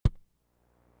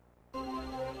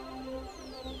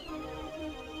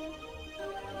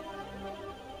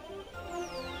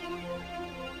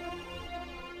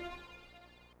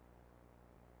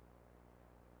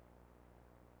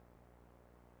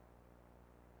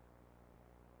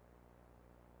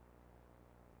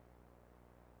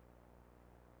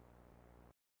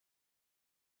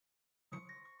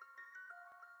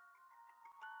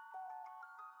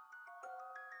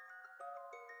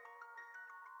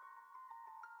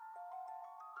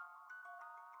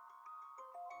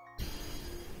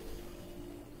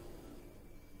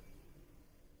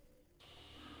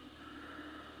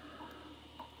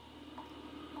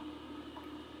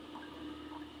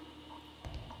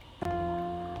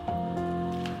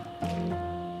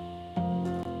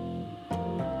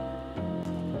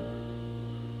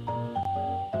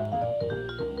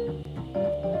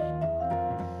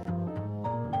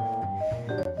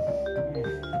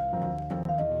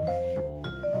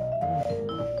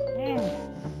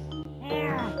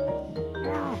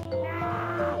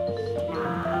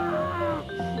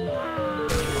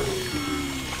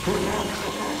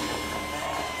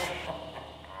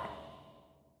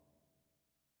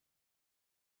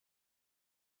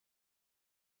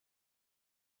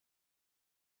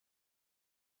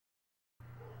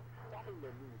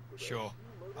Sure,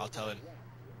 I'll tell him.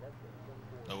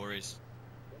 No worries.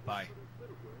 Bye.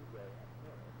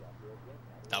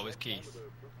 That was Keith.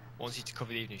 Wants you to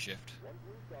cover the evening shift.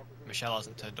 Michelle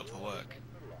hasn't turned up for work.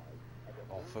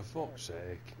 Oh, for fuck's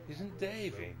sake. Isn't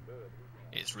Dave in?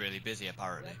 It's really busy,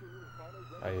 apparently.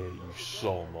 I hate you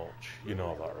so much. You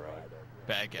know that, right?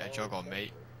 Better get a jog on,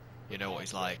 mate. You know what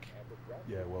he's like.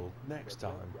 Yeah, well, next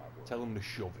time, tell him to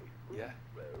shove it, yeah?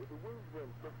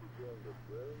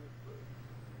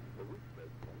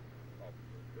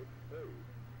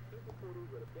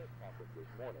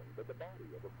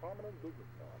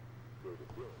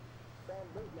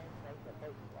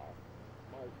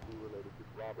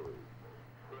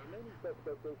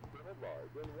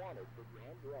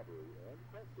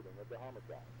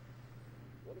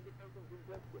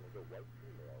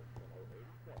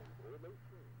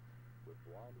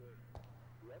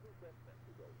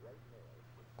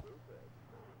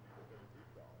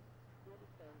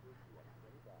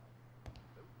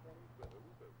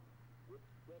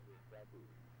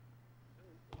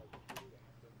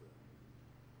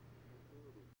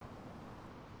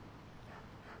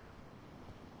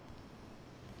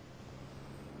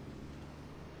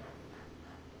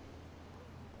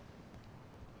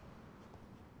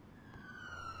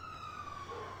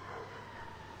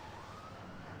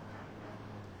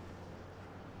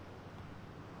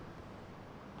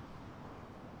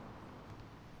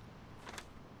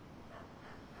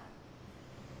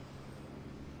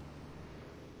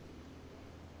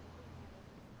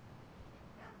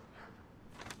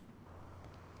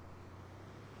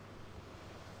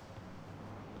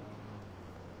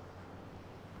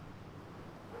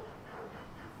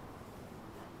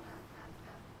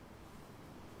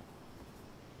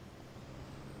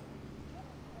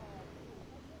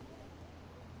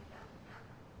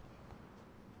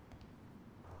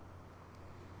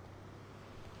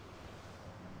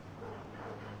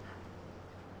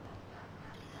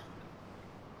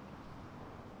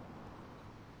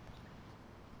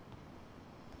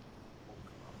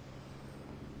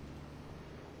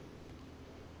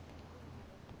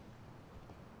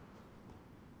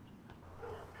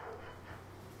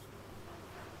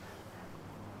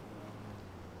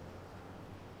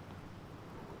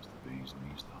 Bees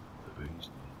knees that. The bees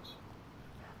knees.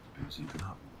 The bees even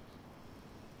happen.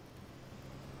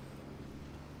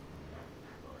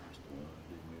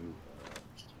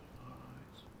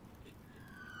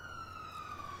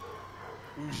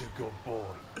 Who's a good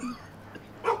boy?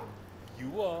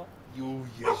 You are. You,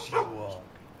 yes, you are.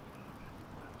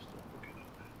 Stop looking at me.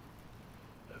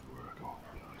 Everywhere I go,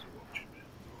 the eyes are watching me.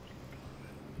 They're always looking at me.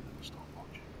 They never stop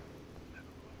watching.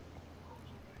 Never blink.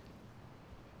 Always at me.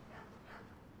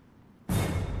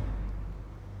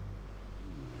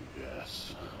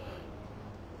 Yes.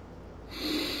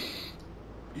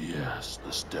 Yes,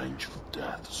 the stench of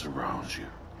death surrounds you.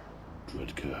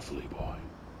 Tread carefully, boy,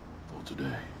 for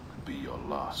today could be your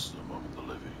last among the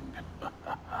living.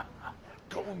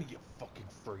 Go on, you fucking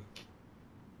freak.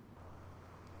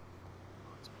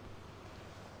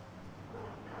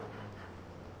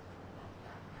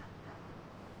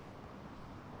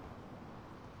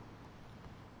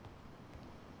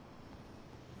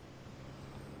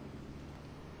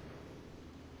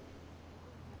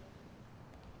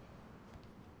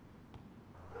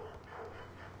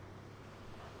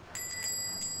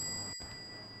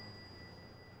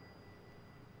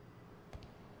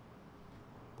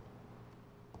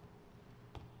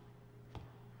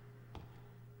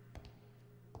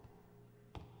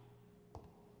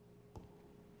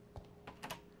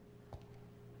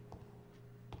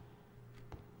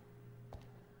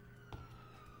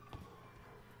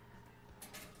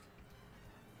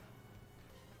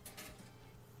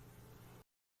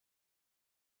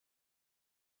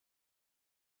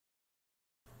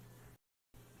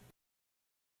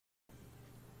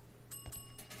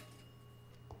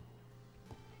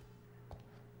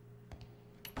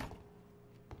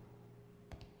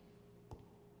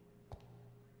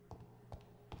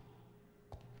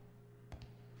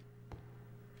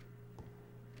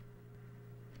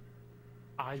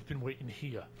 I've been waiting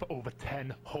here for over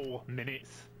 10 whole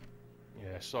minutes.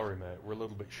 Yeah, sorry, mate. We're a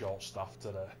little bit short-staffed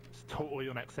today. It's totally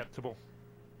unacceptable.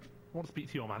 I want to speak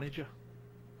to your manager.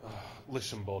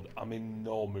 Listen, bud, I'm in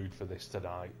no mood for this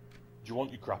tonight. Do you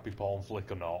want your crappy porn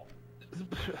flick or not?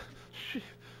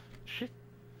 Shit.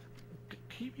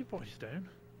 Keep your voice down.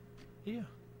 Here.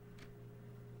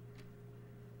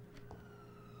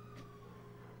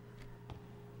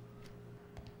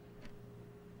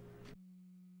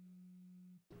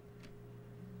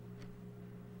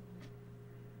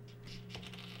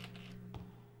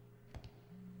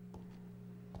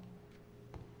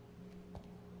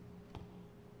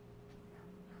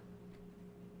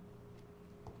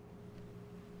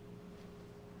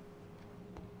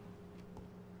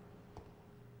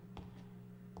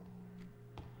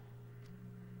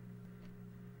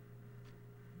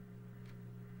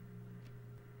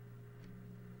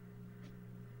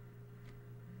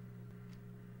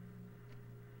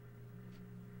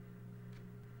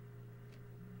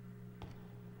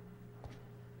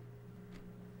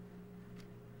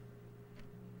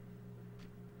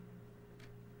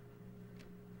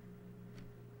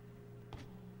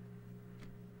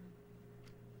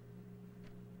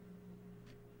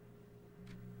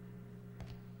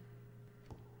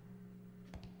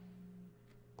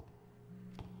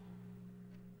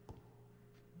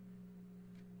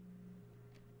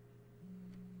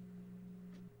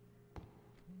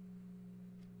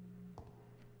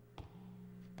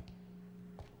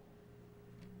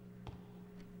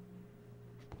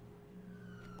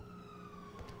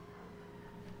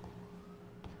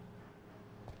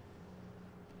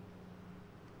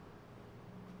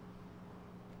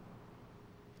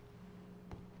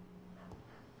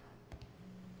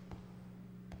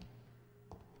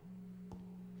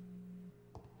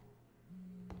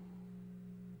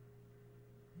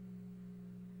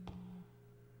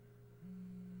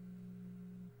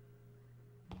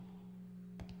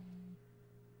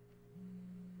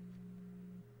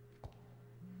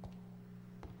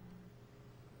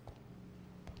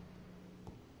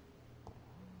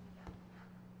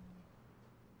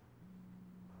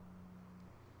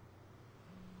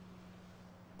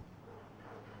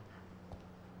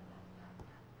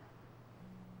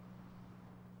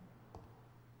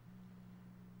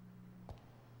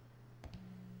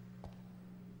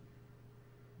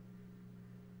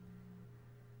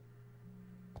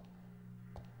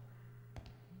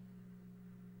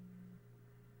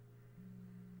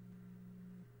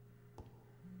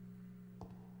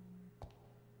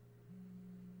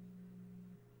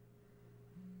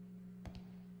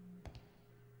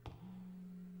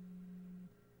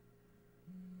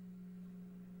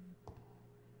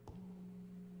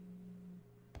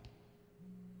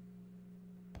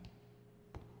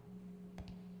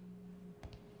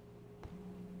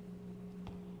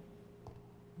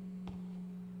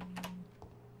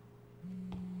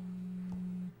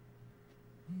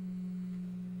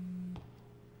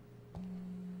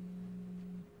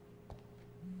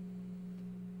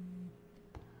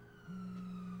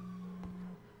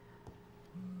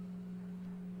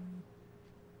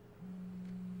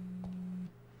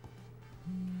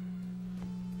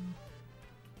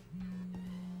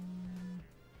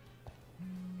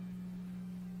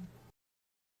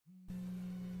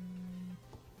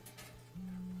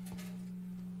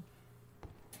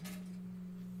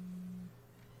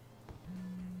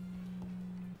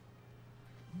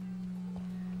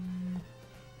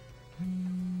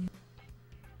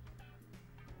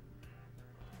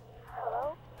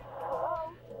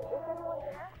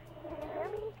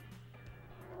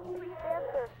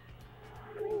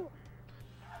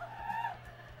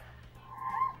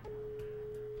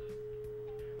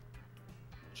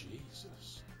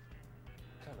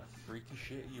 freaky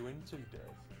shit are you into, Dave?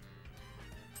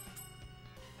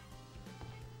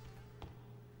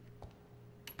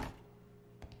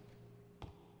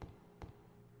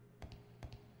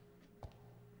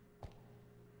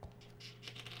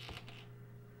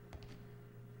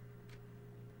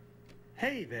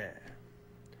 Hey there.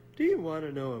 Do you want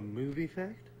to know a movie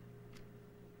fact?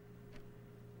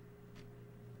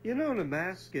 You know the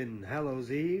mask in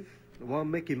Hallows Eve? The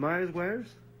one Mickey Myers wears?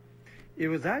 It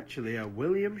was actually a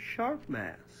William Sharp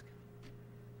mask.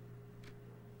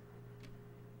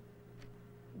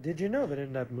 Did you know that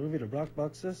in that movie, The Rock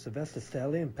Boxer, Sylvester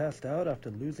Stallone passed out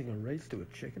after losing a race to a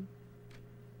chicken?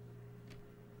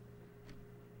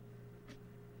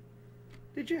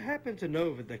 Did you happen to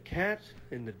know that the cat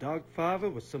in The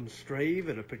Dogfather was some stray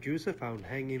that a producer found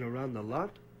hanging around the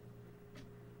lot?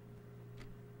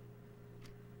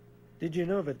 Did you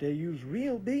know that they use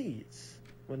real bees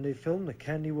when they filmed The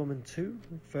Candywoman 2,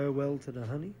 Farewell to the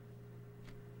Honey?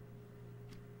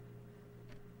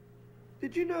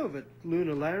 Did you know that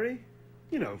Luna Larry,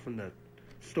 you know, from the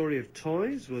Story of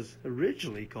Toys, was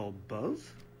originally called Buzz?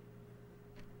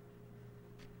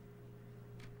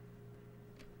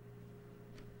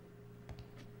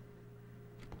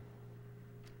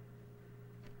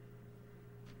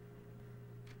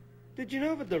 Did you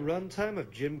know that the runtime of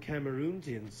Jim Cameron's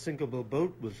The Unsinkable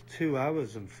Boat was 2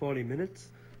 hours and 40 minutes?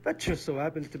 That just so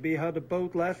happens to be how the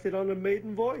boat lasted on a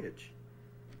maiden voyage.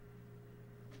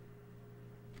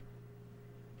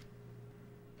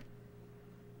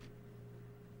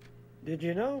 Did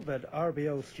you know that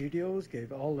RBO Studios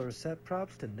gave all their set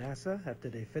props to NASA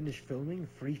after they finished filming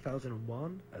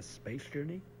 3001: A Space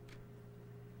Journey?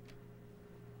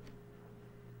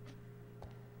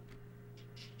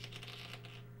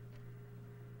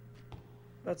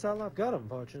 That's all I've got,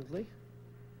 unfortunately.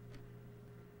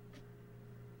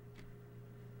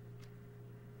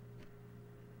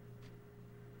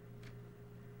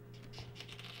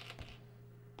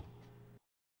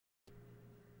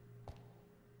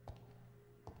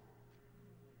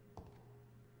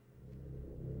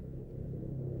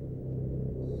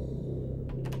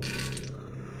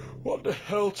 What the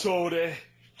hell, Toadie?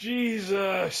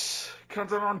 Jesus!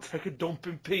 Can't a man take a dump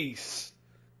in peace?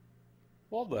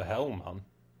 What the hell, man?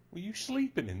 Were you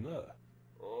sleeping in there?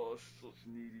 Oh, such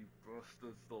needy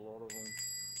bastards, the lot of them.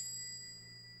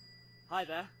 Hi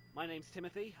there, my name's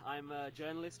Timothy. I'm a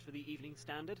journalist for the Evening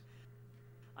Standard.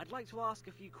 I'd like to ask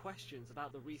a few questions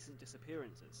about the recent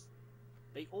disappearances.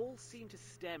 They all seem to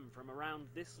stem from around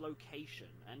this location,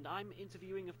 and I'm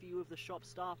interviewing a few of the shop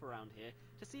staff around here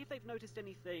to see if they've noticed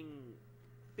anything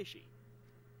fishy.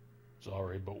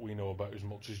 Sorry, but we know about as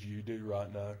much as you do right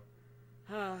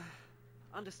now.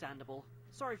 Understandable.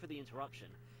 Sorry for the interruption.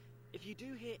 If you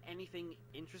do hear anything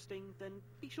interesting, then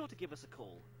be sure to give us a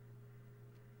call.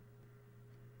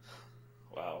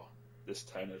 Wow, this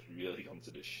town has really gone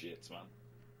to the shits,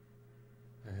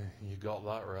 man. You got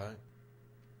that right.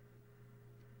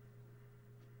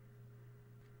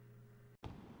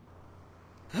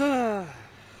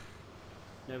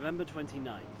 November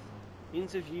 29th.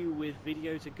 Interview with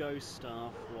Video to Go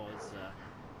staff was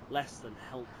less than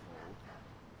helpful.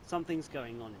 Something's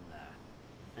going on in there,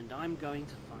 and I'm going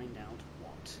to find out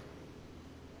what.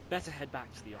 Better head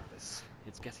back to the office.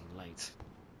 It's getting late.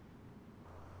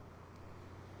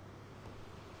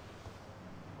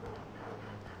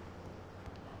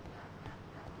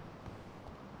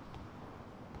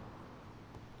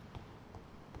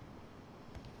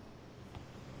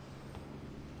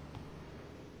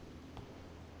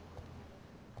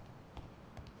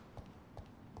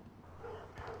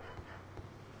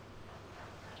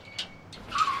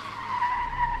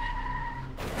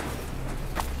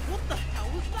 What the hell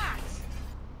was that?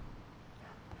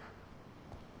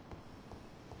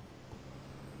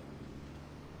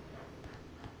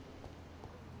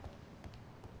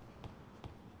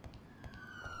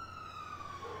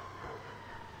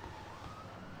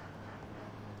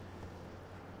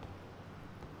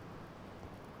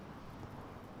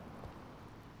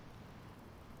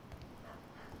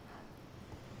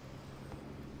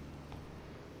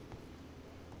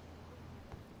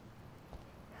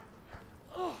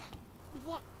 Ugh,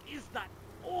 what is that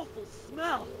awful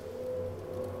smell?